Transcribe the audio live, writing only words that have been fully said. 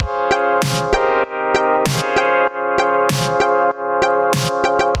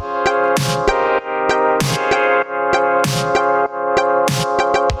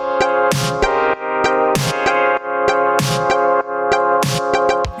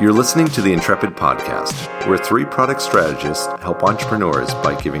You're listening to the Intrepid Podcast, where three product strategists help entrepreneurs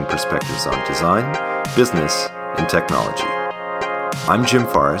by giving perspectives on design, business, and technology. I'm Jim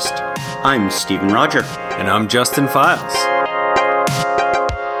Forrest. I'm Stephen Roger. And I'm Justin Files.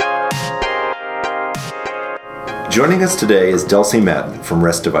 Joining us today is Dulcie Madden from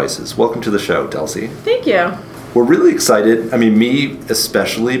Rest Devices. Welcome to the show, Dulcie. Thank you. We're really excited. Me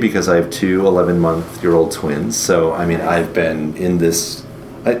especially, because I have two 11-month-old twins. So, I've been in this...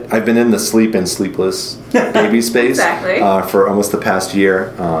 I've been in the sleep and sleepless baby space for almost the past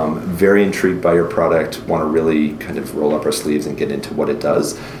year. Very intrigued by your product. Want to really kind of roll up our sleeves and get into what it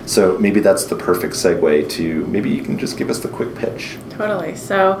does. So maybe that's the perfect segue to maybe you can just give us the quick pitch. Totally.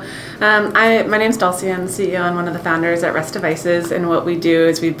 So my name's Dulcie. I'm the CEO and one of the founders at Rest Devices. And what we do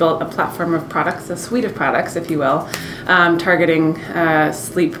is we've built a platform of products, a suite of products, if you will, targeting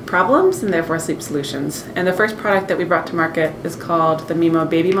sleep problems and therefore sleep solutions. And the first product that we brought to market is called the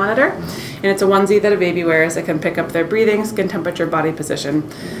Mimo Baby Monitor. And it's a onesie that a baby wears that can pick up their breathing, skin temperature, body position.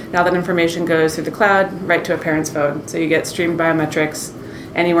 Now that information goes through the cloud right to a parent's phone. So you get streamed biometrics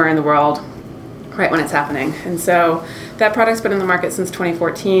anywhere in the world right when it's happening. And so that product's been in the market since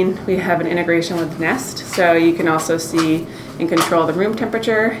 2014. We have an integration with Nest. So you can also see and control the room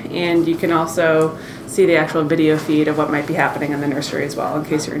temperature, and you can also see the actual video feed of what might be happening in the nursery as well, in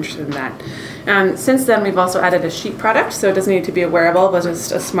case you're interested in that. Since then, we've also added a sheet product, so it doesn't need to be a wearable, but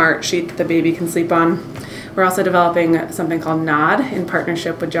just a smart sheet that the baby can sleep on. We're also developing something called Nod in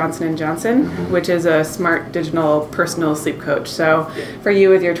partnership with Johnson & Johnson, which is a smart digital personal sleep coach. So for you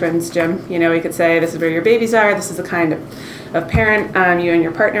with your twins, Jim, we could say this is where your babies are, this is the kind of parent you and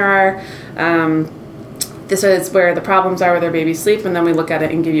your partner are. This is where the problems are with their baby's sleep, and then we look at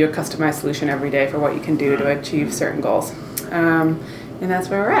it and give you a customized solution every day for what you can do to achieve certain goals. And that's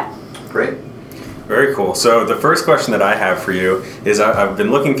where we're at. Great. Very cool. So the first question that I have for you is I've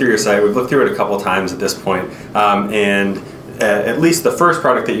been looking through your site. We've looked through it a couple times at this point. And at least the first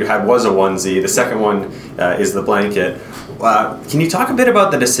product that you had was a onesie. The second one is the blanket. Can you talk a bit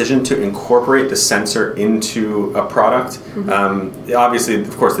about the decision to incorporate the sensor into a product? Mm-hmm. Obviously,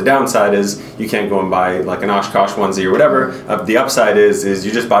 of course, the downside is you can't go and buy like an Oshkosh onesie or whatever. The upside is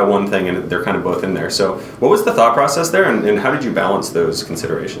you just buy one thing and they're kind of both in there. So what was the thought process there, and how did you balance those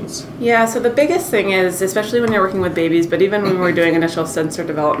considerations? Yeah, so the biggest thing is, especially when you're working with babies, but even when we're doing initial sensor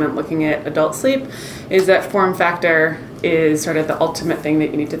development looking at adult sleep, is that form factor is sort of the ultimate thing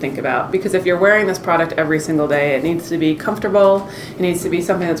that you need to think about. Because if you're wearing this product every single day, it needs to be comfortable, it needs to be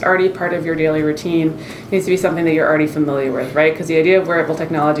something that's already part of your daily routine, it needs to be something that you're already familiar with, right? Because the idea of wearable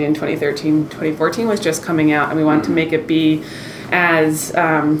technology in 2013, 2014 was just coming out, and we wanted to make it be as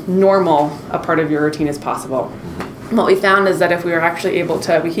normal a part of your routine as possible. What we found is that if we were actually able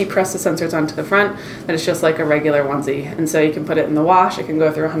to, we heat press the sensors onto the front, that it's just like a regular onesie. And so you can put it in the wash, it can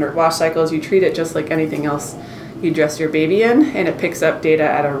go through 100 wash cycles, you treat it just like anything else you dress your baby in, and it picks up data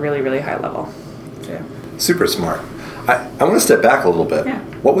at a really, really high level. Yeah. Super smart. I want to step back a little bit. Yeah.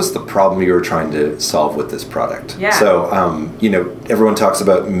 What was the problem you were trying to solve with this product? Yeah. So, everyone talks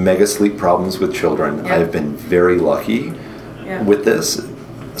about mega sleep problems with children. Yeah. I've been very lucky with this.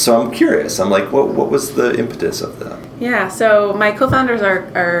 So I'm curious. I'm like, what was the impetus of that? Yeah, so my co-founders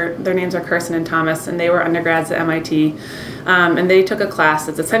are their names are Kirsten and Thomas, and they were undergrads at MIT. And they took a class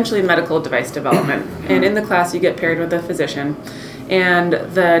that's essentially medical device development. And in the class, you get paired with a physician. And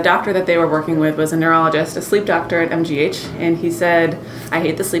the doctor that they were working with was a neurologist, a sleep doctor at MGH. And he said, I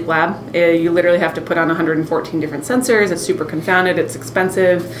hate the sleep lab. You literally have to put on 114 different sensors. It's super confounded. It's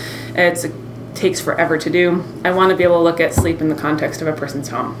expensive. It takes forever to do. I want to be able to look at sleep in the context of a person's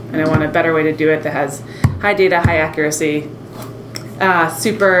home. And I want a better way to do it that has high data, high accuracy,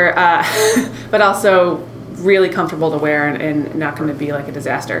 but also really comfortable to wear and not going to be like a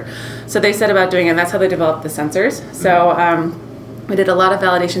disaster. So they set about doing it, and that's how they developed the sensors. So we did a lot of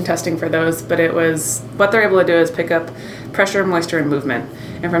validation testing for those, but it was, what they're able to do is pick up pressure, moisture, and movement.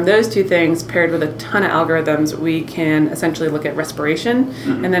 And from those two things, paired with a ton of algorithms, we can essentially look at respiration,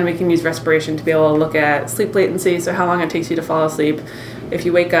 and then we can use respiration to be able to look at sleep latency, so how long it takes you to fall asleep. If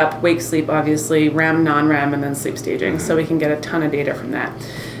you wake up, wake sleep, obviously, REM, non-REM, and then sleep staging. So we can get a ton of data from that.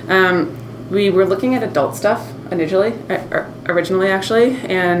 We were looking at adult stuff originally actually,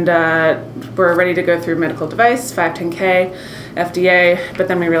 and we're ready to go through medical device, 510K, FDA, but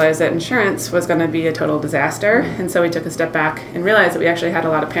then we realized that insurance was going to be a total disaster, and so we took a step back and realized that we actually had a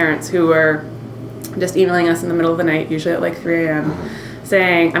lot of parents who were just emailing us in the middle of the night, usually at like 3 a.m.,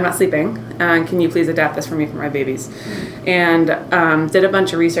 saying, I'm not sleeping. Can you please adapt this for me for my babies? And did a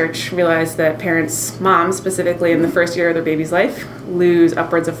bunch of research, realized that parents, moms specifically in the first year of their baby's life, lose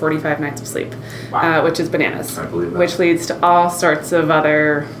upwards of 45 nights of sleep, which is bananas, I believe that. which leads to all sorts of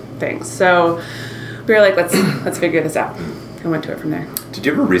other things. So we were like, let's figure this out. And went to it from there. Did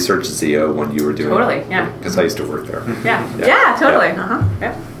you ever research Zio when you were doing Totally, yeah. Because I used to work there. Yeah, totally.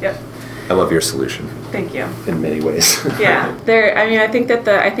 Yeah. Yep. I love your solution Thank you. in many ways. Yeah, I think that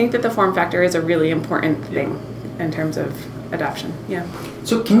the form factor is a really important thing in terms of adoption. Yeah.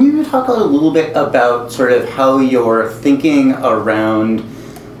 So can you talk a little bit about sort of how you're thinking around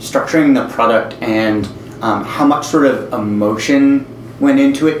structuring the product and how much sort of emotion went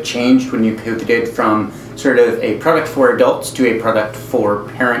into it, changed when you pivoted from sort of a product for adults to a product for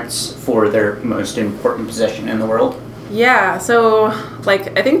parents for their most important possession in the world? Yeah, so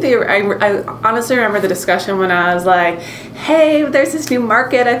like I think I honestly remember the discussion when I was like, hey, there's this new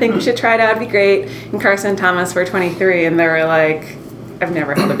market, I think we should try it out, it'd be great. And Carson and Thomas were 23 and they were like, I've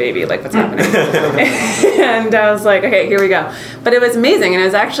never held a baby, like what's happening? And I was like, okay, here we go. But it was amazing and it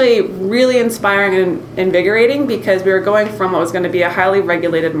was actually really inspiring and invigorating because we were going from what was going to be a highly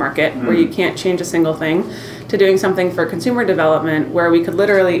regulated market where you can't change a single thing to doing something for consumer development where we could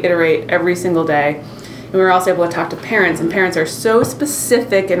literally iterate every single day. And we were also able to talk to parents, and parents are so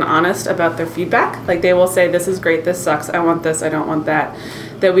specific and honest about their feedback. Like they will say, this is great, this sucks, I want this, I don't want that.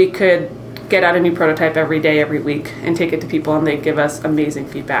 That we could get out a new prototype every day, every week, and take it to people, and they'd give us amazing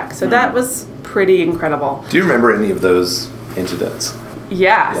feedback. So that was pretty incredible. Do you remember any of those incidents?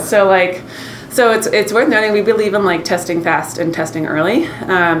 Yeah. So it's worth noting we believe in like testing fast and testing early.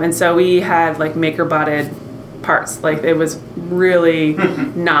 And so we had like maker botted parts. Like it was really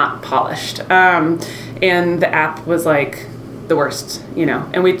not polished. And the app was like the worst,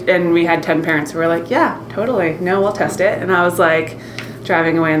 and we had 10 parents who were like, yeah, totally. No, we'll test it. And I was like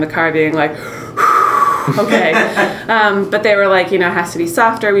driving away in the car being like, okay. But they were like, it has to be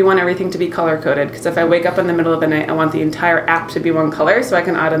softer. We want everything to be color coded because if I wake up in the middle of the night, I want the entire app to be one color so I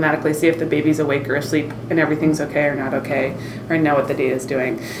can automatically see if the baby's awake or asleep and everything's okay or not okay or know what the data is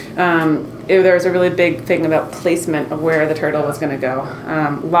doing. There was a really big thing about placement of where the turtle was going to go.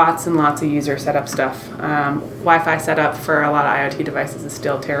 Lots and lots of user setup stuff. Wi-Fi setup for a lot of IoT devices is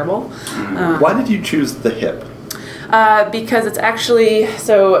still terrible. Why did you choose the hip? Because it's actually, this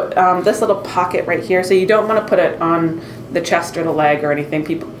little pocket right here, so you don't want to put it on the chest or the leg or anything.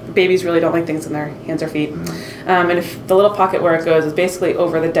 Babies really don't like things in their hands or feet. And if the little pocket where it goes is basically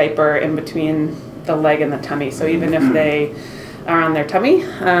over the diaper in between the leg and the tummy. So even if they are on their tummy,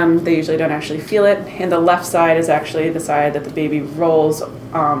 they usually don't actually feel it. And the left side is actually the side that the baby rolls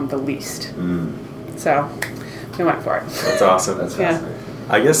the least. So we went for it. That's awesome. That's fascinating.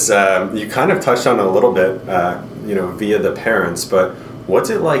 I guess you kind of touched on it a little bit, via the parents, but what's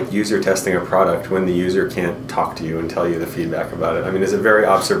it like user testing a product when the user can't talk to you and tell you the feedback about it? I mean, is it very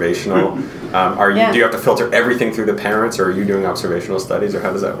observational? Do you have to filter everything through the parents, or are you doing observational studies, or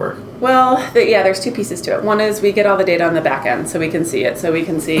how does that work? Well, there's two pieces to it. One is we get all the data on the back end, so we can see it. So we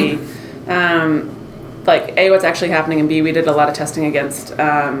can see, A, what's actually happening, and B, we did a lot of testing against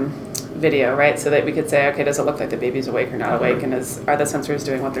video, right? So that we could say, okay, does it look like the baby's awake or not awake, and are the sensors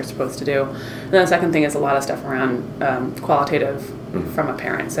doing what they're supposed to do? And then the second thing is a lot of stuff around qualitative from a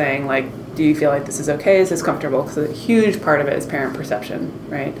parent saying, like, do you feel like this is okay? Is this comfortable? Because a huge part of it is parent perception,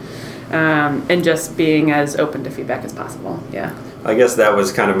 right? And just being as open to feedback as possible. Yeah. I guess that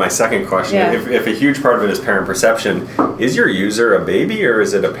was kind of my second question. Yeah. If a huge part of it is parent perception, is your user a baby or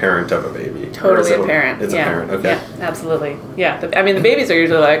is it a parent of a baby? Totally a parent. It's a parent, okay. Yeah, absolutely. Yeah. The babies are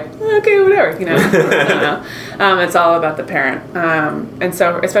usually like, okay, whatever, No. It's all about the parent. And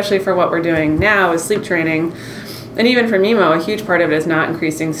so, especially for what we're doing now with sleep training, and even for Mimo, a huge part of it is not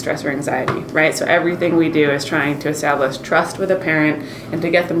increasing stress or anxiety, right? So everything we do is trying to establish trust with a parent and to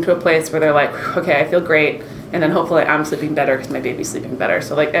get them to a place where they're like, okay, I feel great. And then hopefully I'm sleeping better because my baby's sleeping better.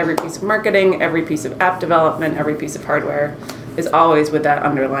 So like every piece of marketing, every piece of app development, every piece of hardware is always with that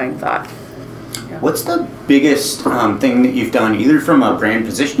underlying thought. Yeah. What's the biggest thing that you've done, either from a brand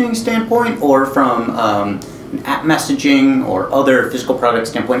positioning standpoint or from an app messaging or other physical product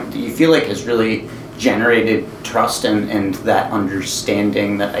standpoint that you feel like has really generated trust and that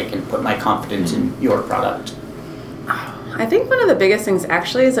understanding that I can put my confidence in your product? I think one of the biggest things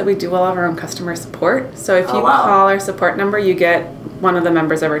actually is that we do all of our own customer support. So if you call our support number, you get one of the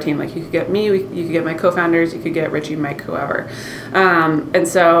members of our team. Like you could get me, you could get my co-founders, you could get Richie, Mike, whoever. And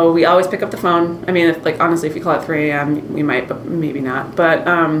so we always pick up the phone. I mean, honestly, if you call at 3 a.m., we might, but maybe not. But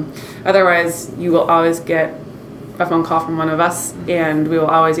otherwise, you will always get a phone call from one of us, and we will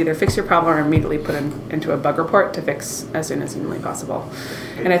always either fix your problem or immediately put into a bug report to fix as soon as humanly possible.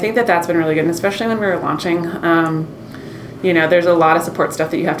 And I think that's been really good, and especially when we were launching. There's a lot of support stuff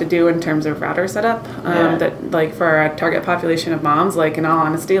that you have to do in terms of router setup. That like for our target population of moms, like in all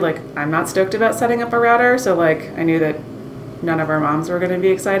honesty, like I'm not stoked about setting up a router. So like I knew that none of our moms were going to be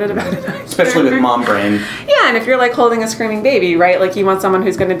excited about it. Especially with mom brain. Yeah, and if you're like holding a screaming baby, right? Like you want someone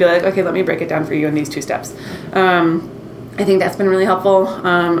who's going to be like, okay, let me break it down for you in these 2 steps. I think that's been really helpful.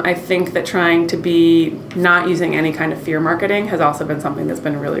 I think that trying to be not using any kind of fear marketing has also been something that's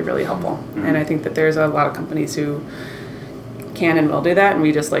been really, really helpful. Mm-hmm. And I think that there's a lot of companies who can and will do that, and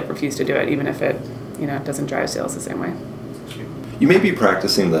we just like refuse to do it, even if it doesn't drive sales the same way. You may be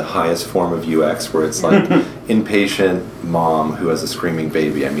practicing the highest form of UX where it's like inpatient mom who has a screaming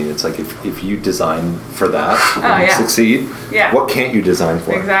baby. I mean, it's like if you design for that and you succeed, what can't you design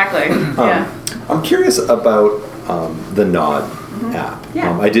for? Exactly. I'm curious about the Nod app.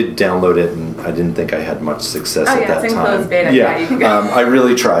 I did download it, and I didn't think I had much success at that it's in time. closed beta. You can go. I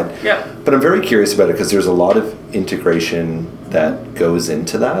really tried. Yep. But I'm very curious about it because there's a lot of integration that goes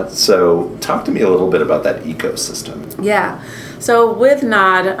into that. So talk to me a little bit about that ecosystem. Yeah. So with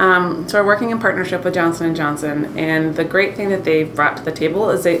Nod, so we're working in partnership with Johnson & Johnson, and the great thing that they've brought to the table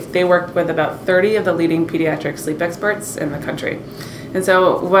is they worked with about 30 of the leading pediatric sleep experts in the country. And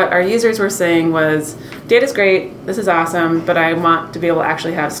so what our users were saying was, data's great, this is awesome, but I want to be able to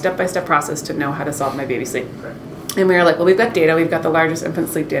actually have step-by-step process to know how to solve my baby sleep. And we were like, well, we've got data, we've got the largest infant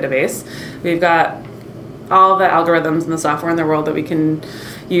sleep database, we've got all the algorithms and the software in the world that we can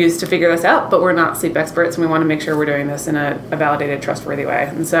use to figure this out, but we're not sleep experts, and we want to make sure we're doing this in a validated, trustworthy way.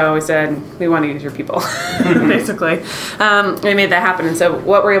 And so we said, we want to use your people, basically. We made that happen. And so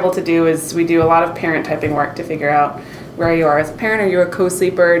what we're able to do is we do a lot of parent typing work to figure out where you are as a parent. Are you a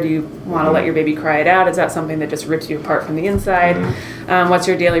co-sleeper? Do you want to let your baby cry it out? Is that something that just rips you apart from the inside? What's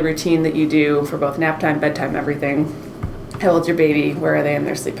your daily routine that you do for both nap time, bedtime, everything? How old's your baby? Where are they in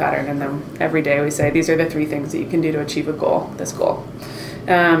their sleep pattern? And then every day we say, these are the 3 things that you can do to achieve this goal.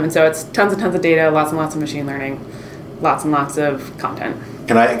 And so it's tons and tons of data, lots and lots of machine learning, lots and lots of content.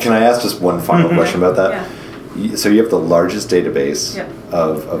 Can I ask just one final question about that? Yeah. So you have the largest database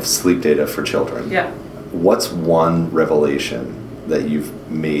of sleep data for children. Yeah. What's one revelation that you've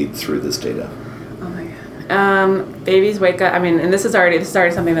made through this data? Oh my God. Babies wake up, and this is already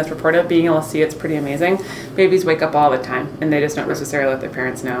something that's reported. Being able to see it's pretty amazing. Babies wake up all the time, and they just don't necessarily let their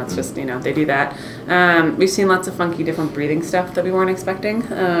parents know. It's just, they do that. We've seen lots of funky different breathing stuff that we weren't expecting.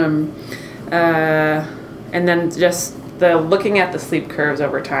 And then just looking at the sleep curves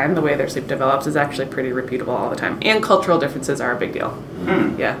over time, the way their sleep develops is actually pretty repeatable all the time. And cultural differences are a big deal.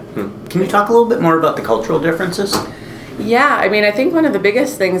 Yeah. Can you talk a little bit more about the cultural differences? Yeah, I think one of the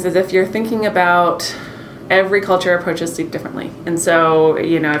biggest things is if you're thinking about every culture approaches sleep differently. And so,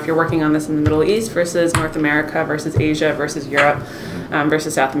 if you're working on this in the Middle East versus North America versus Asia versus Europe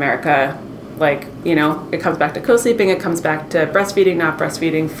versus South America, it comes back to co-sleeping, it comes back to breastfeeding, not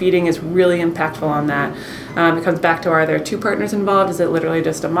breastfeeding. Feeding is really impactful on that. It comes back to, are there 2 partners involved? Is it literally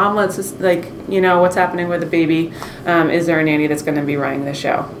just a momlet? What's happening with the baby? Is there a nanny that's going to be running the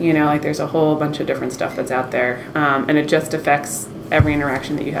show? There's a whole bunch of different stuff that's out there. And it just affects every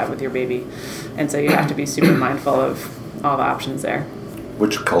interaction that you have with your baby. And so you have to be super mindful of all the options there.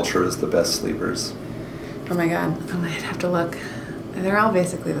 Which culture is the best sleepers? Oh my God, I'd have to look. They're all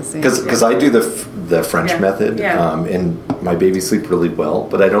basically the same. Because I do the French method, and my babies sleep really well,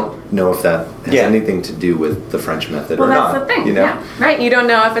 but I don't know if that has anything to do with the French method or not. Well, that's the thing, right? You don't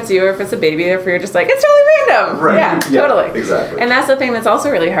know if it's you or if it's a baby, or if you're just like, it's totally random. Right. Yeah, totally. Exactly. And that's the thing that's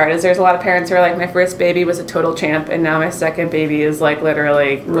also really hard, is there's a lot of parents who are like, my first baby was a total champ, and now my second baby is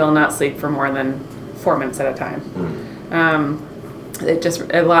literally will not sleep for more than 4 minutes at a time.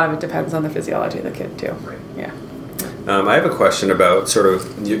 A lot of it depends on the physiology of the kid too. Right. Yeah. I have a question about sort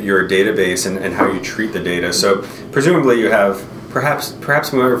of your database and how you treat the data. So presumably you have, perhaps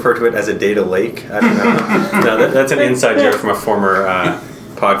we might refer to it as a data lake. I don't know. No, that's an inside joke from a former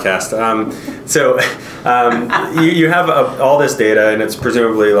podcast. You have all this data, and it's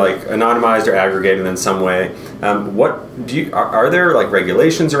presumably anonymized or aggregated in some way. Are there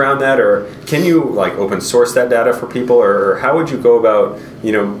regulations around that, or can you open source that data for people, or how would you go about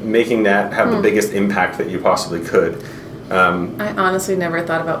making that have the biggest impact that you possibly could? I honestly never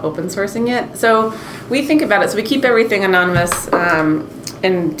thought about open sourcing it. So we think about it. So we keep everything anonymous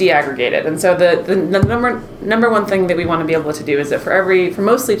and deaggregated. And so the number one thing that we want to be able to do is that for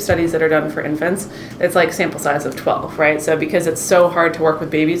most sleep studies that are done for infants, it's like sample size of 12, right? So because it's so hard to work with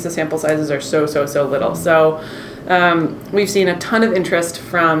babies, the sample sizes are so little. So we've seen a ton of interest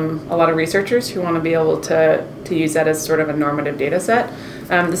from a lot of researchers who want to be able to use that as sort of a normative data set.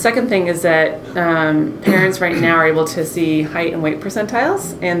 The second thing is that parents right now are able to see height and weight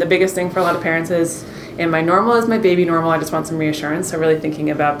percentiles. And the biggest thing for a lot of parents is, am I normal? Is my baby normal? I just want some reassurance. So really thinking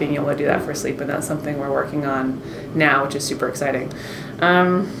about being able to do that for sleep. And that's something we're working on now, which is super exciting.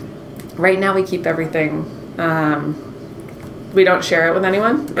 Right now we keep everything. We don't share it with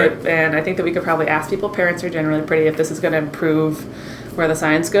anyone. Right. And I think that we could probably ask people. Parents are generally pretty, if this is going to improve where the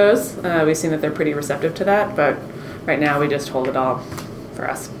science goes, we've seen that they're pretty receptive to that. But right now we just hold it all for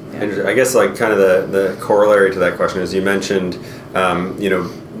us. Yeah. And I guess like kind of the corollary to that question is you mentioned,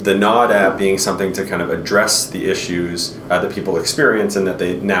 the Nod app being something to kind of address the issues that people experience and that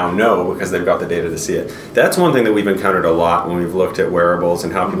they now know because they've got the data to see it. That's one thing that we've encountered a lot when we've looked at wearables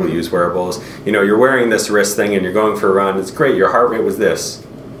and how people use wearables. You're wearing this wrist thing and you're going for a run. It's great. Your heart rate was this.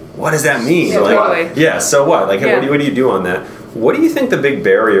 What does that mean? Yeah, totally. Yeah, so what? What do you do on that? What do you think the big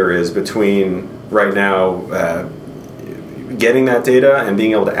barrier is between right now getting that data and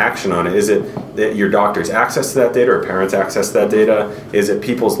being able to action on it? Is it that your doctor's access to that data or parents' access to that data? Is it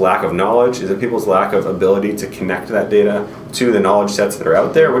people's lack of knowledge? Is it people's lack of ability to connect that data to the knowledge sets that are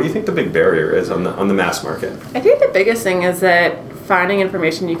out there? What do you think the big barrier is on the mass market? I think the biggest thing is that finding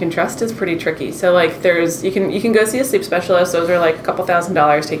information you can trust is pretty tricky. So like you can go see a sleep specialist. Those are like a couple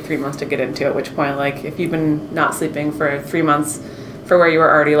 $1,000s, take 3 months to get into, at which point like if you've been not sleeping for 3 months for where you were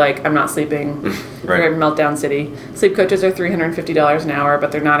already like, I'm not sleeping, right. You're in meltdown city. Sleep coaches are $350 an hour,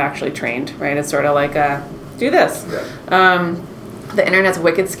 but they're not actually trained, right? It's sort of like, do this. Yeah. The internet's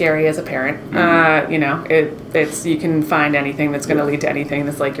wicked scary as a parent. It's you can find anything that's going to lead to anything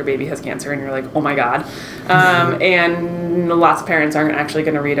that's like your baby has cancer and you're like, oh my God. And lots of parents aren't actually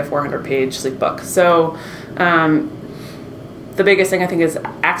going to read a 400-page sleep book. So the biggest thing I think is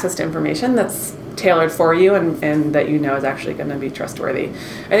access to information that's tailored for you and that is actually going to be trustworthy.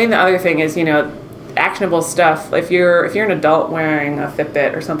 I think the other thing is, actionable stuff. If you're an adult wearing a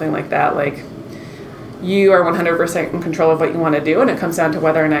Fitbit or something like that, like you are 100% in control of what you want to do, and it comes down to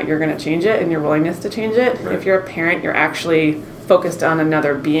whether or not you're going to change it and your willingness to change it. Right. If you're a parent, you're actually focused on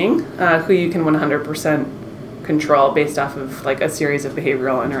another being who you can 100% control based off of like a series of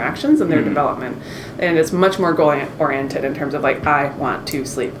behavioral interactions and their development, and it's much more goal oriented in terms of like I want to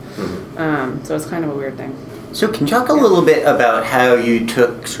sleep. So it's kind of a weird thing. So can you talk a little bit about how you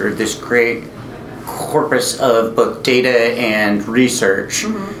took sort of this great corpus of both data and research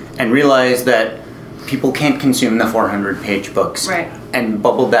and realized that people can't consume the 400-page books, right, and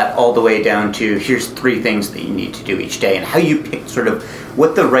bubbled that all the way down to here's 3 things that you need to do each day, and how you picked sort of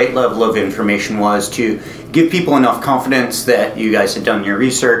what the right level of information was to give people enough confidence that you guys had done your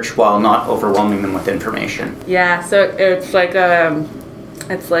research while not overwhelming them with information. Yeah, so it's like a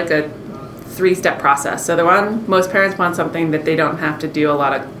 3-step process. So the one, most parents want something that they don't have to do a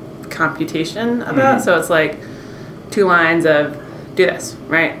lot of computation about. So it's like 2 lines of do this,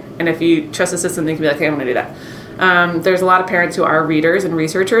 right? And if you trust the system, they can be like, okay, I'm going to do that. There's a lot of parents who are readers and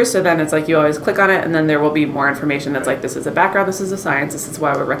researchers, so then it's like you always click on it, and then there will be more information that's like, this is a background, this is a science, this is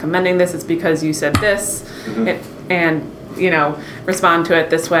why we're recommending this, it's because you said this, and respond to it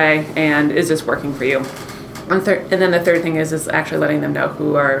this way, and is this working for you? And then the third thing is actually letting them know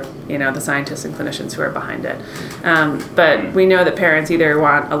who are, the scientists and clinicians who are behind it. But we know that parents either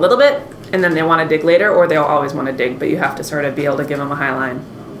want a little bit, and then they want to dig later, or they'll always want to dig, but you have to sort of be able to give them a high line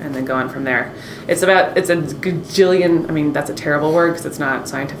and then go on from there. It's a gajillion, that's a terrible word because it's not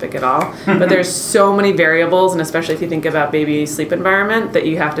scientific at all, but there's so many variables, and especially if you think about baby sleep environment, that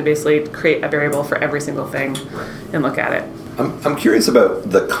you have to basically create a variable for every single thing and look at it. I'm curious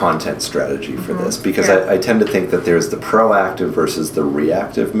about the content strategy for this, because I tend to think that there's the proactive versus the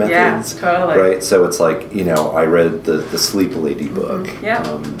reactive methods. Yeah, totally. Right? So it's like, I read the Sleep Lady book.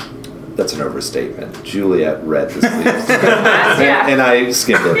 That's an overstatement. Juliet read the Sleep Lady and I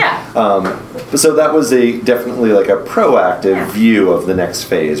skimmed it. So that was definitely like a proactive view of the next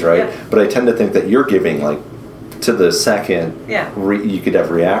phase, right? But I tend to think that you're giving like to the second, you could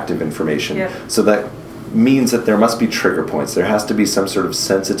have reactive information. So that means that there must be trigger points. There has to be some sort of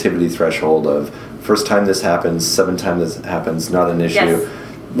sensitivity threshold of first time this happens, 7 times this happens, not an issue.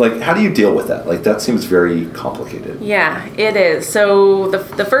 how do you deal with that? Like, that seems very complicated. Yeah, it is. So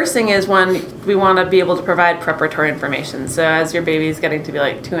the first thing is, one, we want to be able to provide preparatory information. So as your baby's getting to be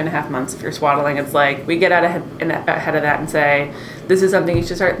like 2.5 months, if you're swaddling, it's like we get ahead of that and say, this is something you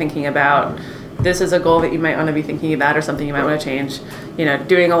should start thinking about. This is a goal that you might want to be thinking about, or something you might want to change.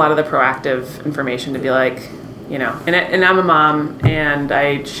 Doing a lot of the proactive information to be like, and I'm a mom, and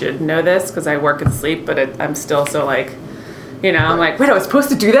I should know this because I work in sleep, but I'm still so like, I'm like, wait, I was supposed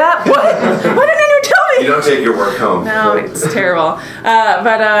to do that? What? Why didn't you tell me? You don't take your work home. No, it's terrible.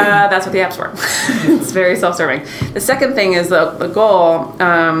 But that's what the app's for. It's very self-serving. The second thing is the goal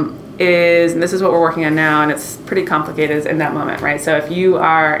is, and this is what we're working on now, and it's pretty complicated, is in that moment, right? So if you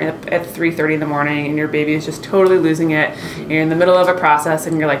are at 3:30 in the morning and your baby is just totally losing it, you're in the middle of a process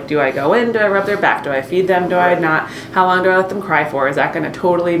and you're like, do I go in? Do I rub their back? Do I feed them? Do I not? How long do I let them cry for? Is that going to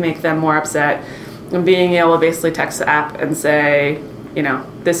totally make them more upset? And being able to basically text the app and say,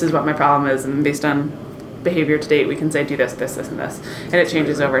 this is what my problem is, and based on behavior to date, we can say do this, this, this, and this, and it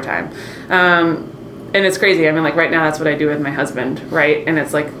changes over time. And it's crazy. I mean, like right now, that's what I do with my husband, right? And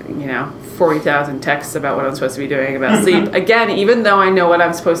it's like 40,000 texts about what I'm supposed to be doing about sleep. Again, even though I know what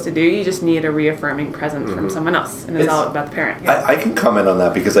I'm supposed to do, you just need a reaffirming presence from someone else, and it's all about the parent. Yeah. I can comment on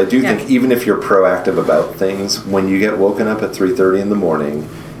that because I do think even if you're proactive about things, when you get woken up at 3:30 in the morning,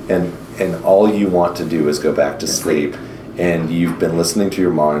 and all you want to do is go back to sleep, and you've been listening to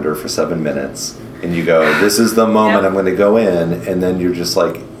your monitor for 7 minutes, and you go, this is the moment I'm going to go in, and then you're just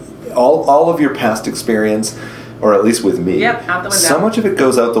like, all of your past experience, or at least with me, out the window. So much of it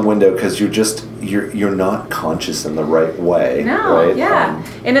goes out the window because you're not conscious in the right way. No, right?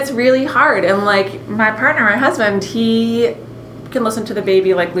 And it's really hard. And like my partner, my husband, he can listen to the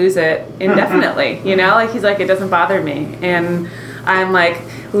baby like lose it indefinitely. Like he's like, it doesn't bother me, and I'm like,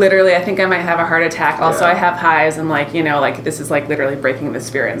 literally, I think I might have a heart attack. Also, I have hives, and like, like this is like literally breaking the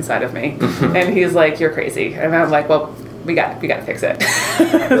spirit inside of me. And he's like, you're crazy, and I'm like, well, we got to fix it.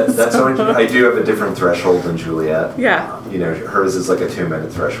 That's so I do have a different threshold than Juliet. Yeah. Hers is like a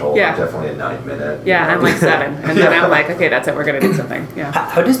 2-minute threshold. Yeah. Definitely a 9-minute. Yeah, I'm like 7, and then I'm like, okay, that's it. We're gonna do something. Yeah.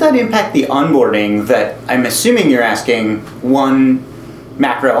 How does that impact the onboarding? That I'm assuming you're asking one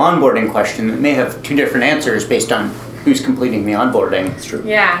macro onboarding question that may have two different answers based on who's completing the onboarding. That's true.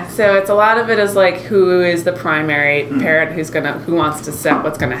 Yeah, so it's a lot of it is like who is the primary parent who wants to set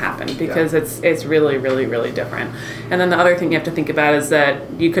what's gonna happen, because it's really, really, really different. And then the other thing you have to think about is that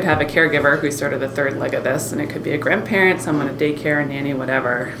you could have a caregiver who's sort of the third leg of this, and it could be a grandparent, someone at daycare, a nanny,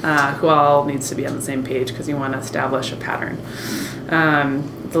 whatever, who all needs to be on the same page because you want to establish a pattern.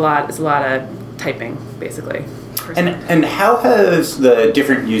 It's a lot of typing, basically. And how has the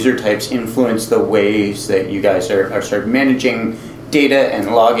different user types influenced the ways that you guys are sort of managing data and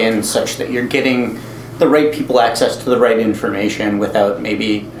logins such that you're getting the right people access to the right information without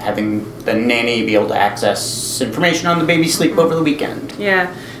maybe having the nanny be able to access information on the baby's sleep over the weekend?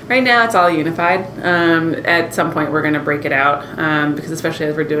 Yeah. Right now it's all unified. At some point we're going to break it out because especially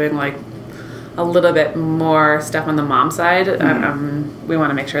as we're doing like a little bit more stuff on the mom side, we want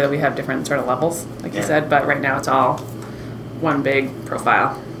to make sure that we have different sort of levels, like you said, but right now it's all one big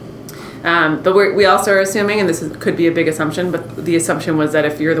profile. But we also are assuming, and could be a big assumption, but the assumption was that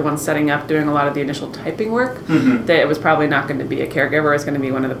if you're the one setting up, doing a lot of the initial typing work, that it was probably not going to be a caregiver, it's going to be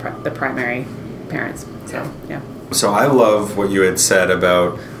one of the primary parents. So, yeah. So I love what you had said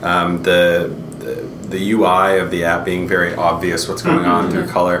about the UI of the app being very obvious what's going on through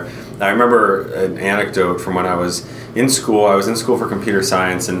color. I remember an anecdote from when I was in school. I was in school for computer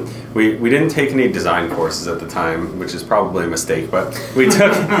science, and we didn't take any design courses at the time, which is probably a mistake. But we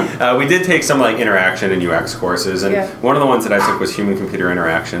did take some like interaction and UX courses, and one of the ones that I took was human computer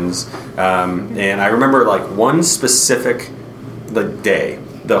interactions. And I remember like one specific day,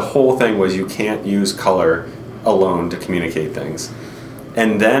 the whole thing was you can't use color alone to communicate things.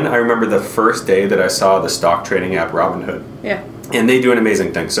 And then I remember the first day that I saw the stock trading app Robinhood. Yeah. And they do an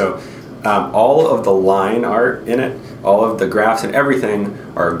amazing thing. So all of the line art in it, all of the graphs and everything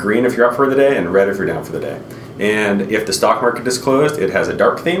are green if you're up for the day and red if you're down for the day. And if the stock market is closed, it has a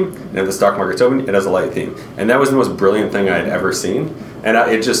dark theme. And if the stock market's open, it has a light theme. And that was the most brilliant thing I had ever seen. And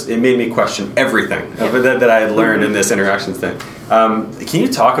it made me question everything that I had learned in this interactions thing. Can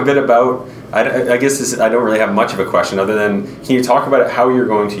you talk a bit about, I guess I don't really have much of a question other than, can you talk about how you're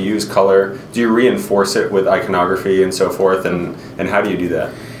going to use color? Do you reinforce it with iconography and so forth? And how do you do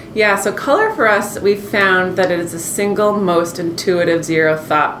that? Yeah, so color for us, we've found that it is the single most intuitive zero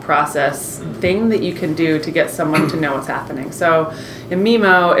thought process thing that you can do to get someone to know what's happening. So in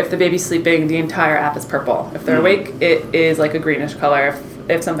Mimo, if the baby's sleeping, the entire app is purple. If they're awake, it is like a greenish color.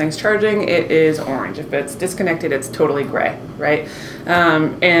 if something's charging, it is orange. If it's disconnected, it's totally gray, right?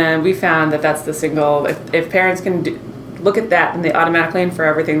 And we found that that's the single, if parents can look at that, then they automatically infer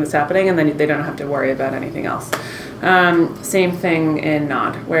everything that's happening, and then they don't have to worry about anything else. Same thing in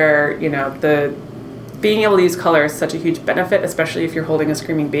Nod, where, being able to use color is such a huge benefit, especially if you're holding a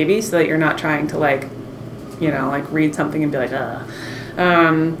screaming baby, so that you're not trying to read something and be like, ugh.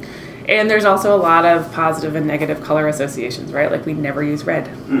 And there's also a lot of positive and negative color associations, right? Like, we never use red.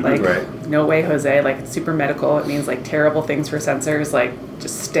 Right. No way, Jose. Like, it's super medical. It means, terrible things for sensors. Like,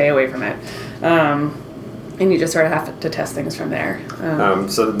 just stay away from it. And you just sort of have to test things from there.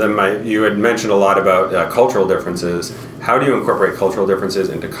 So then you had mentioned a lot about cultural differences. How do you incorporate cultural differences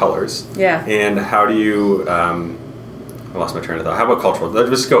into colors? Yeah. And how do you... I lost my train of thought. How about cultural? Let's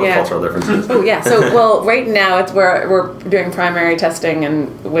just go with cultural differences. Oh, yeah. So, right now, it's where we're doing primary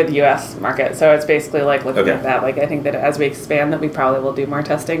testing with the U.S. market. So it's basically looking at that. I think that as we expand, that we probably will do more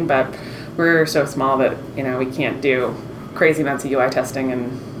testing, but we're so small that we can't do crazy amounts of UI testing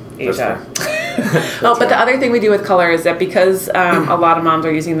in Asia. But the other thing we do with color is that because a lot of moms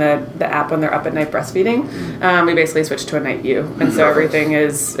are using the app when they're up at night breastfeeding, we basically switch to a night view, and so everything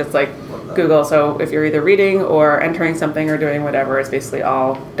it's like Google. So if you're either reading or entering something or doing whatever, it's basically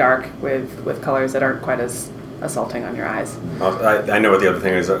all dark with colors that aren't quite as assaulting on your eyes. I know what the other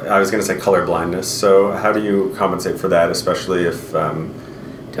thing is. I was going to say color blindness. So how do you compensate for that, especially if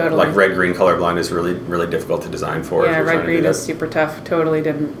Totally. Red-green colorblind is really, really difficult to design for. Yeah, red-green is super tough. Totally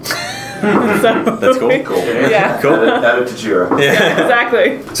didn't. That's cool. Yeah. Cool. Add it to Jira. Yeah,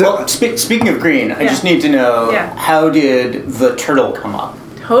 exactly. So, speaking of green, I just need to know, how did the turtle come up?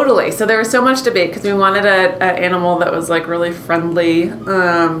 Totally. So there was so much debate because we wanted an animal that was really friendly,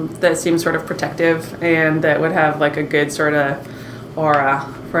 that seemed sort of protective, and that would have a good sort of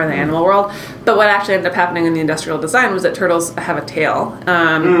aura for the animal world. But what actually ended up happening in the industrial design was that turtles have a tail,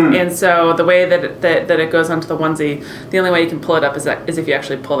 and so the way that it goes onto the onesie, the only way you can pull it up is if you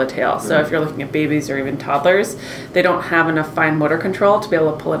actually pull the tail. So if you're looking at babies or even toddlers, they don't have enough fine motor control to be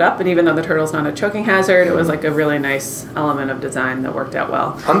able to pull it up. And even though the turtle's not a choking hazard, it was a really nice element of design that worked out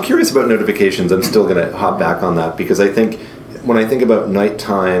well. I'm curious about notifications. I'm still going to hop back on that because I think when I think about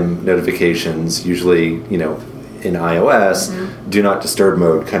nighttime notifications, usually in iOS, do not disturb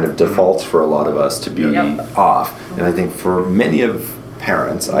mode kind of defaults for a lot of us to be off. And I think for many of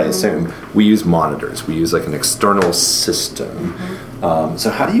parents, I assume, we use monitors. We use an external system. So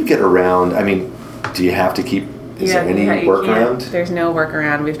how do you get around? I mean, do you have to keep, is there any workaround? There's no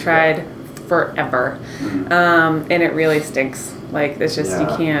workaround. We've tried forever. And it really stinks. It's just, you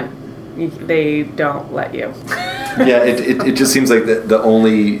can't, they don't let you. Yeah, it just seems like the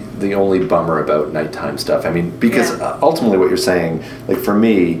only bummer about nighttime stuff. I mean, because ultimately what you're saying, for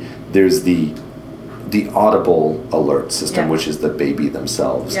me, there's the audible alert system, which is the baby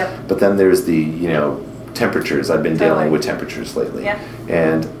themselves. Yep. But then there's the temperatures. I've been dealing with temperatures lately,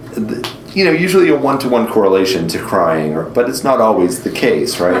 and usually a 1-to-1 correlation to crying, but it's not always the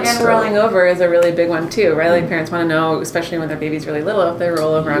case, right? And rolling over is a really big one too, right? Parents want to know, especially when their baby's really little, if they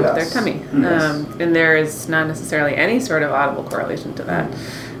roll over onto their tummy. And there is not necessarily any sort of audible correlation to that.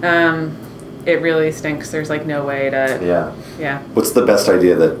 It really stinks. There's no way to... Yeah. What's the best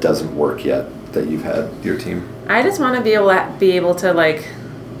idea that doesn't work yet that you've had your team? I just want to be able to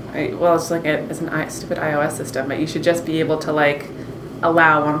it's it's a stupid iOS system, but you should just be able to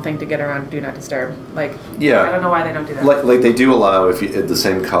allow one thing to get around do not disturb. I don't know why they don't do that. They do allow if the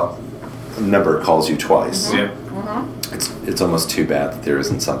same number calls you twice. Yeah. It's almost too bad that there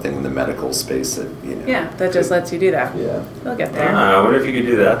isn't something in the medical space that that just lets you do that. Yeah. They'll get there. I wonder if you could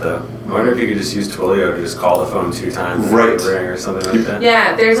do that though. I wonder if you could just use Twilio to just call the phone 2 times right, ring or something like that.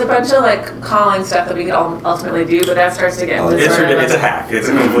 Yeah, there's a bunch of calling stuff that we can ultimately do, but that starts to get into it's a hack. It's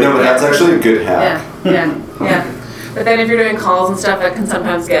a complete no, but that's actually a good hack. Yeah. But then if you're doing calls and stuff, that can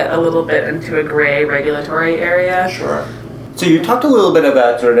sometimes get a little bit into a gray regulatory area. Sure. So you talked a little bit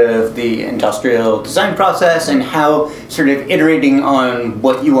about sort of the industrial design process and how sort of iterating on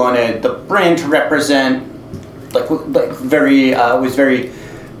what you wanted the brand to represent,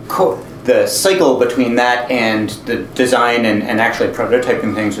 the cycle between that and the design and actually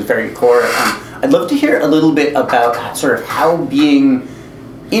prototyping things was very core. I'd love to hear a little bit about sort of how being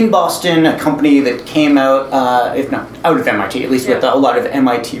in Boston, a company that came out, if not out of MIT, at least with a lot of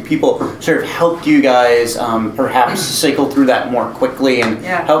MIT people, sort of helped you guys perhaps cycle through that more quickly, and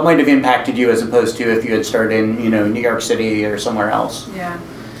how it might have impacted you as opposed to if you had started in New York City or somewhere else. Yeah.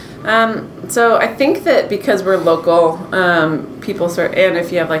 So I think that because we're local, people and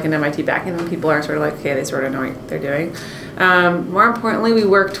if you have an MIT backing, then people are sort of okay, they sort of know what they're doing. More importantly, we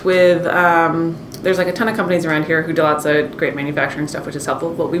worked with there's like a ton of companies around here who do lots of great manufacturing stuff, which is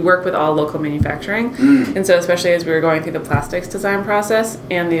helpful, but we work with all local manufacturing. And so especially as we were going through the plastics design process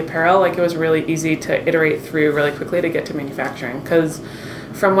and the apparel, like it was really easy to iterate through really quickly to get to manufacturing. Because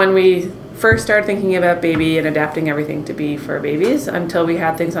from when we first started thinking about baby and adapting everything to be for babies until we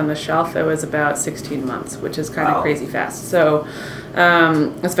had things on the shelf, it was about 16 months, which is kind of crazy fast. So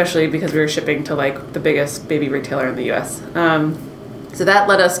especially because we were shipping to like the biggest baby retailer in the US. So that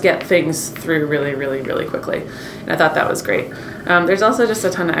let us get things through really, really, really quickly. And I thought that was great. There's also just a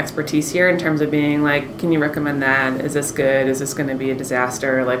ton of expertise here in terms of being like, can you recommend that? Is this good? Is this going to be a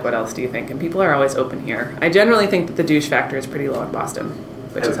disaster? Like, what else do you think? And people are always open here. I generally think that the douche factor is pretty low in Boston,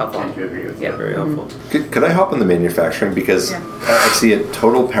 which is helpful. Tend to agree with Yeah. you. Very helpful. Could I hop on the manufacturing? Because I see a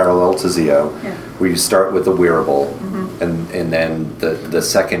total parallel to Zio, where you start with a wearable, and then the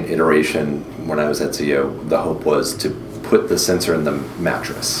second iteration, when I was at Zio, the hope was to put the sensor in the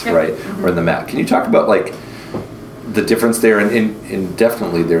mattress, right? Or in the mat. Can you talk about like the difference there? And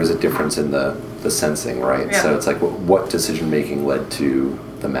definitely there is a difference in the sensing, right? Yeah. So it's like what decision making led to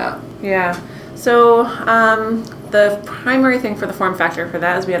the mat? Yeah. So the primary thing for the form factor for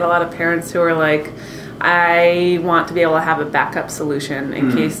that is we had a lot of parents who were like, I want to be able to have a backup solution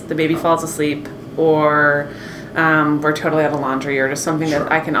in case the baby falls asleep or we're totally out of laundry or just something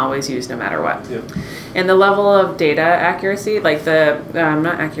that I can always use no matter what. Yeah. And the level of data accuracy, like the,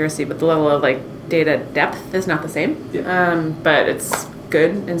 not accuracy, but the level of like data depth is not the same. Yeah. But it's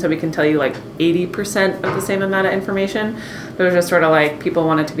good. And so we can tell you like 80% of the same amount of information. But it was just sort of like people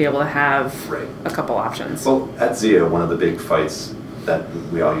wanted to be able to have a couple options. Well, at Zio, one of the big fights that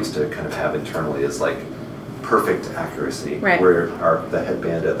we all used to kind of have internally is like perfect accuracy, where the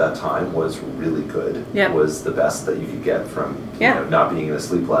headband at that time was really good. Yep. Was the best that you could get from you know, not being in a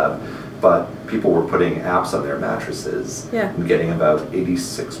sleep lab. But people were putting apps on their mattresses and getting about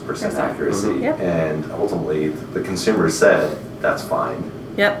 86% accuracy. And ultimately, the consumers said, that's fine.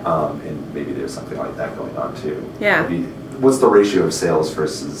 Yep. And maybe there's something like that going on too. Yeah. What's the ratio of sales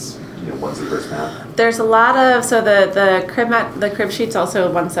versus onesie versus mat? There's a lot of, so the crib sheet's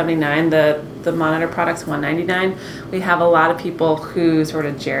also $179. The monitor product's $199. We have a lot of people who sort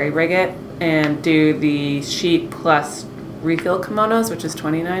of jerry rig it and do the sheet plus refill kimonos, which is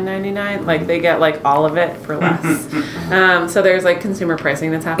 $29.99. Like they get like all of it for less. So there's like consumer pricing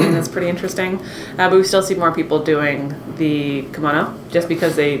that's happening that's pretty interesting. But we still see more people doing the kimono just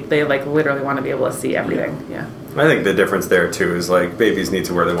because they like literally want to be able to see everything. Yeah. I think the difference there too is like babies need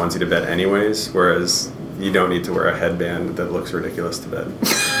to wear the onesie to bed anyways, whereas you don't need to wear a headband that looks ridiculous to bed.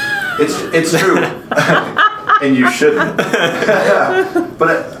 It's true, and you shouldn't.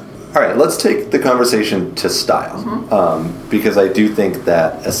 But all right, let's take the conversation to style, because I do think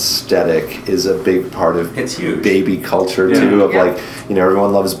that aesthetic is a big part of baby culture too. Of like,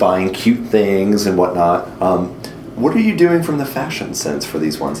 everyone loves buying cute things and whatnot. What are you doing from the fashion sense for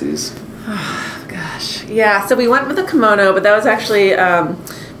these onesies? Oh, gosh. Yeah, so we went with a kimono, but that was actually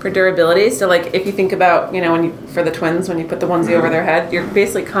for durability. So like if you think about, for the twins, when you put the onesie over their head, you're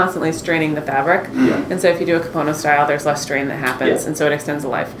basically constantly straining the fabric. And so if you do a kimono style, there's less strain that happens. And so it extends the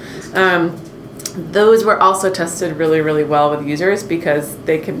life. Those were also tested really, really well with users because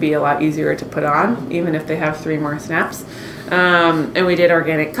they can be a lot easier to put on, even if they have 3 more snaps. And we did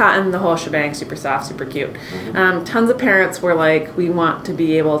organic cotton, the whole shebang, super soft, super cute. Tons of parents were like, we want to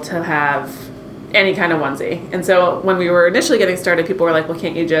be able to have any kind of onesie. And so when we were initially getting started, people were like, well,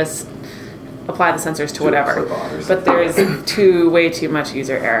 can't you just apply the sensors to whatever? But there's way too much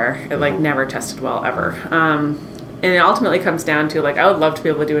user error. It like never tested well ever. And it ultimately comes down to like, I would love to be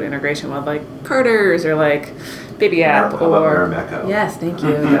able to do an integration with like Carter's or like Baby App or Marimekko. Yes, thank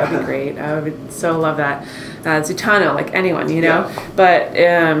you. That would be great. I would so love that. Zutano, like anyone, But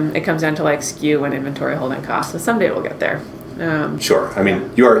it comes down to like SKU and inventory holding costs. So someday we'll get there. Sure. I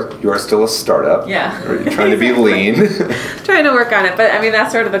mean, you are still a startup. Yeah. You're trying to be lean. Trying to work on it, but I mean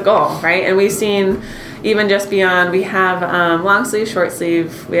that's sort of the goal, right? And we've seen even just beyond. We have long sleeve, short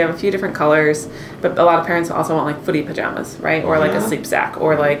sleeve. We have a few different colors, but a lot of parents also want like footy pajamas, right? Or like a sleep sack,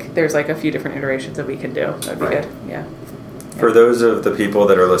 or like there's like a few different iterations that we can do. That'd be good. Yeah. For those of the people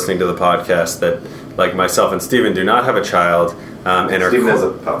that are listening to the podcast that, like myself and Steven, do not have a child, and Steven has a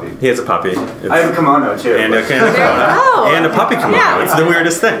puppy. He has a puppy. I have a kimono too. And a kimono. And a puppy kimono. Yeah. It's the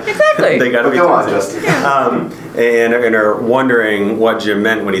weirdest thing. Exactly. They got to be go on, Justin. and are wondering what Jim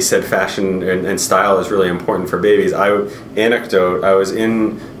meant when he said fashion and style is really important for babies. I was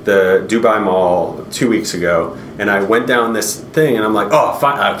in the Dubai Mall 2 weeks ago, and I went down this thing, and I'm like,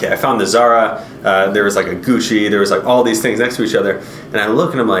 I found the Zara. There was like a Gucci. There was like all these things next to each other, and I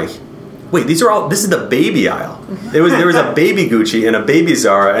look, and I'm like, wait, this is the baby aisle. There was a baby Gucci and a baby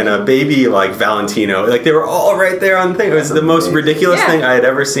Zara and a baby like Valentino. Like they were all right there on the thing. It was the most ridiculous thing I had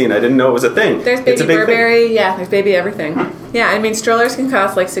ever seen. I didn't know it was a thing. There's baby Burberry. Yeah, there's baby everything. Yeah, I mean strollers can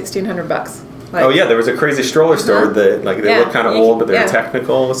cost like $1,600. Like, oh yeah, there was a crazy stroller store that like they look kind of old, but they're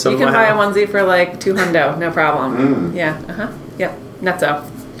technical. With some you can buy a onesie for like $200, no problem. Yeah, yep, nutso.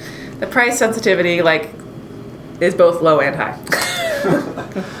 The price sensitivity like is both low and high.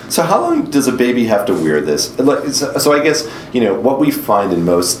 So how long does a baby have to wear this? So I guess, what we find in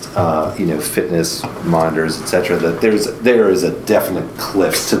most, fitness monitors, etc., that there is a definite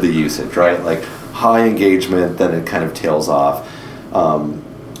cliff to the usage, right? Like high engagement, then it kind of tails off.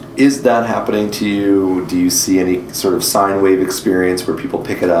 Is that happening to you? Do you see any sort of sine wave experience where people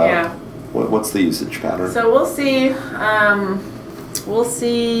pick it up? Yeah. What's the usage pattern? So we'll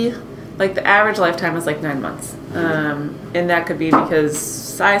see, like the average lifetime is like 9 months. And that could be because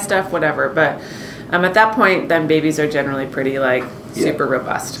size stuff, whatever. But at that point, then babies are generally pretty like super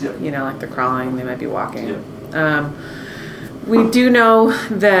robust. Like they're crawling, they might be walking. We do know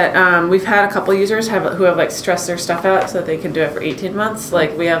that we've had a couple users who have like stressed their stuff out so that they can do it for 18 months.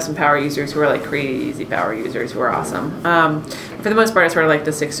 Like we have some power users who are like crazy power users who are awesome. For the most part, it's sort of like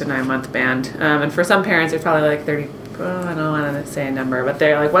the 6 to 9 month band. And for some parents, it's probably like 30. I don't want to say a number, but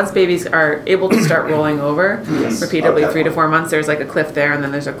they're like once babies are able to start rolling over repeatedly 3 to 4 months, there's like a cliff there, and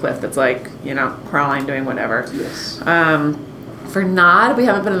then there's a cliff that's like crawling, doing whatever. For Nod, we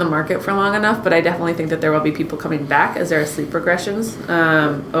haven't been in the market for long enough, but I definitely think that there will be people coming back as there are sleep regressions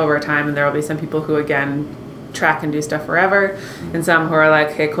over time, and there will be some people who again track and do stuff forever, and some who are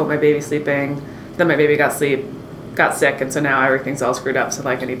like, hey, cool, my baby's sleeping, then my baby got sick, and so now everything's all screwed up, so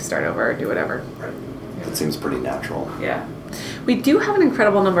like I need to start over or do whatever. Right. That seems pretty natural. Yeah. We do have an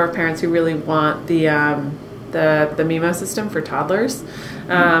incredible number of parents who really want the Mimo system for toddlers.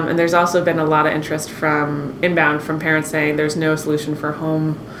 And there's also been a lot of interest inbound from parents saying there's no solution for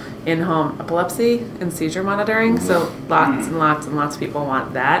in-home epilepsy and seizure monitoring. So lots and lots and lots of people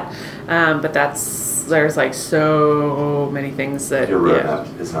want that. But there's like so many things that your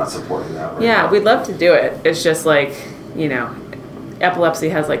roadmap is not supporting that right now. We'd love to do it. It's just like, epilepsy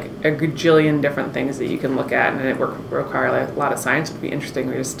has like a gajillion different things that you can look at, and it require like a lot of science. It would be interesting.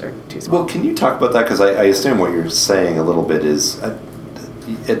 We just start too small. Well, can you talk about that? Because I assume what you're saying a little bit is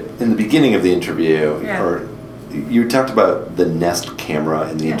in the beginning of the interview, or you talked about the Nest camera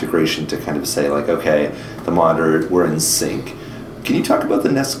and the integration to kind of say like, okay, the monitor, we're in sync. Can you talk about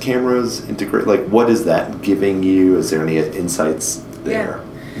the Nest cameras integrate? Like, what is that giving you? Is there any insights there?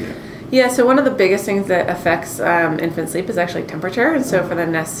 Yeah, so one of the biggest things that affects infant sleep is actually temperature. And so for the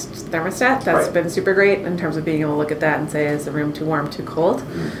Nest thermostat, that's been super great in terms of being able to look at that and say, is the room too warm, too cold?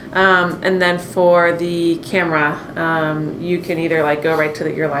 And then for the camera, you can either like go right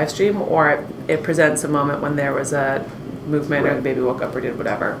to your live stream, or it presents a moment when there was a movement or the baby woke up or did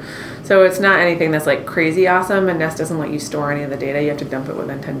whatever. So it's not anything that's like crazy awesome, and Nest doesn't let you store any of the data. You have to dump it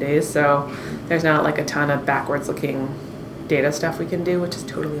within 10 days. So there's not like a ton of backwards looking data stuff we can do, which is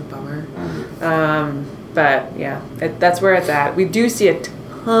totally a bummer. But yeah, that's where it's at. We do see a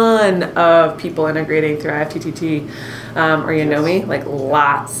ton of people integrating through IFTTT or Yonomi, like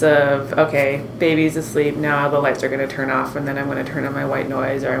lots of, okay, baby's asleep, now the lights are going to turn off, and then I'm going to turn on my white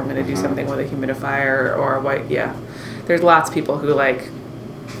noise, or I'm going to do something with a humidifier or white, There's lots of people who like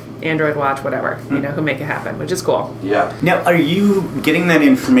Android Watch, whatever, who make it happen, which is cool. Yeah. Now, are you getting that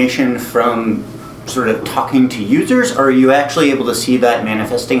information from sort of talking to users, or are you actually able to see that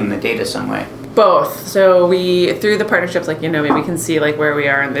manifesting in the data some way? Both. So we, through the partnerships like Yonomi, we can see like where we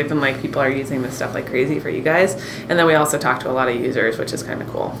are, and they've been like, people are using this stuff like crazy for you guys. And then we also talk to a lot of users, which is kind of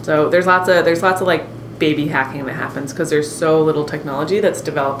cool. So there's lots of like baby hacking that happens because there's so little technology that's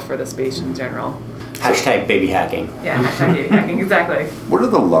developed for the space in general. Hashtag baby hacking. Yeah, hashtag baby hacking, exactly. What are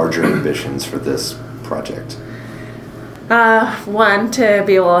the larger ambitions for this project? One, to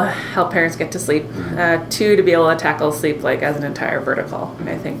be able to help parents get to sleep. Two, to be able to tackle sleep like as an entire vertical.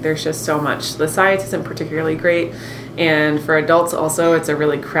 I think there's just so much. The science isn't particularly great, and for adults also, it's a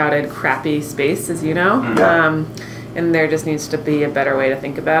really crowded, crappy space, as you know. And there just needs to be a better way to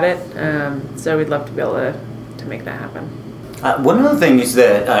think about it. So we'd love to be able to make that happen. One of the things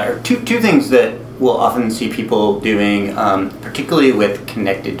that, or two things that we'll often see people doing, particularly with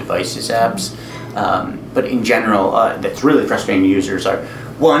connected devices apps, but in general, that's really frustrating to users are,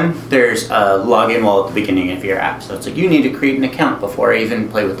 one, there's a login wall at the beginning of your app. So it's like, you need to create an account before I even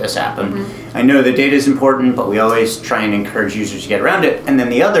play with this app. And I know the data is important, but we always try and encourage users to get around it. And then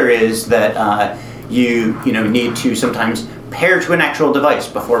the other is that you need to sometimes pair to an actual device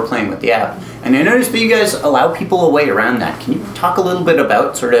before playing with the app. And I noticed that you guys allow people a way around that. Can you talk a little bit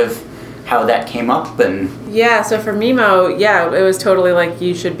about sort of how that came up and... Yeah, so for Mimo, it was totally like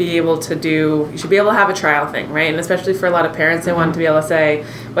you should be able to have a trial thing, right? And especially for a lot of parents, they want to be able to say,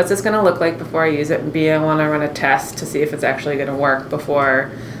 what's this going to look like before I use it? And B, I want to run a test to see if it's actually going to work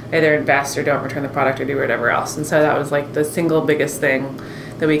before I either invest or don't return the product or do whatever else. And so that was like the single biggest thing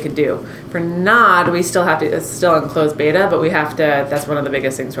that we could do. For Nod, we still have to, it's still in closed beta, but we have to, that's one of the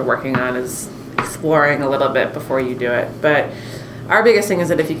biggest things we're working on is exploring a little bit before you do it. But our biggest thing is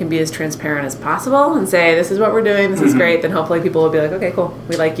that if you can be as transparent as possible and say, this is what we're doing, this is great, then hopefully people will be like, okay, cool,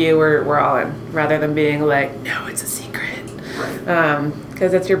 we like you, we're all in, rather than being like, no, it's a secret.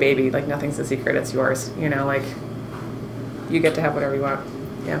 Because it's your baby, like nothing's a secret, it's yours, like you get to have whatever you want.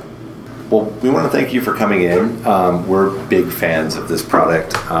 Yeah. Well, we want to thank you for coming in. We're big fans of this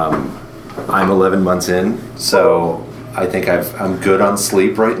product. I'm 11 months in, so I think I'm good on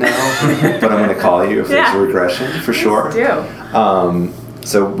sleep right now, but I'm going to call you if there's a regression for sure. Do.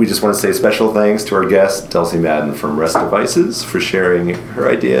 So we just want to say special thanks to our guest, Dulcie Madden from Rest Devices, for sharing her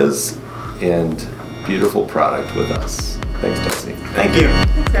ideas and beautiful product with us. Thanks, Dulcie. Thank you.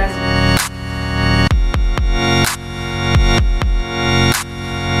 Thanks, guys.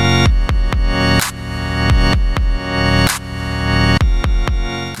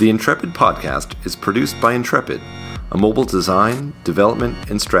 The Intrepid podcast is produced by Intrepid, a mobile design,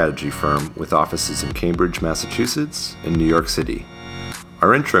 development, and strategy firm with offices in Cambridge, Massachusetts, and New York City.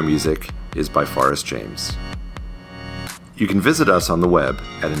 Our intro music is by Forrest James. You can visit us on the web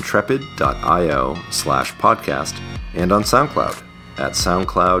at intrepid.io/podcast and on SoundCloud at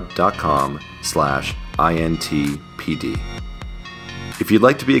soundcloud.com/intpd. If you'd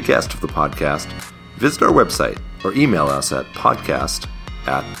like to be a guest of the podcast, visit our website or email us at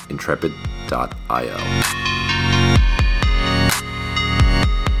podcast@intrepid.io.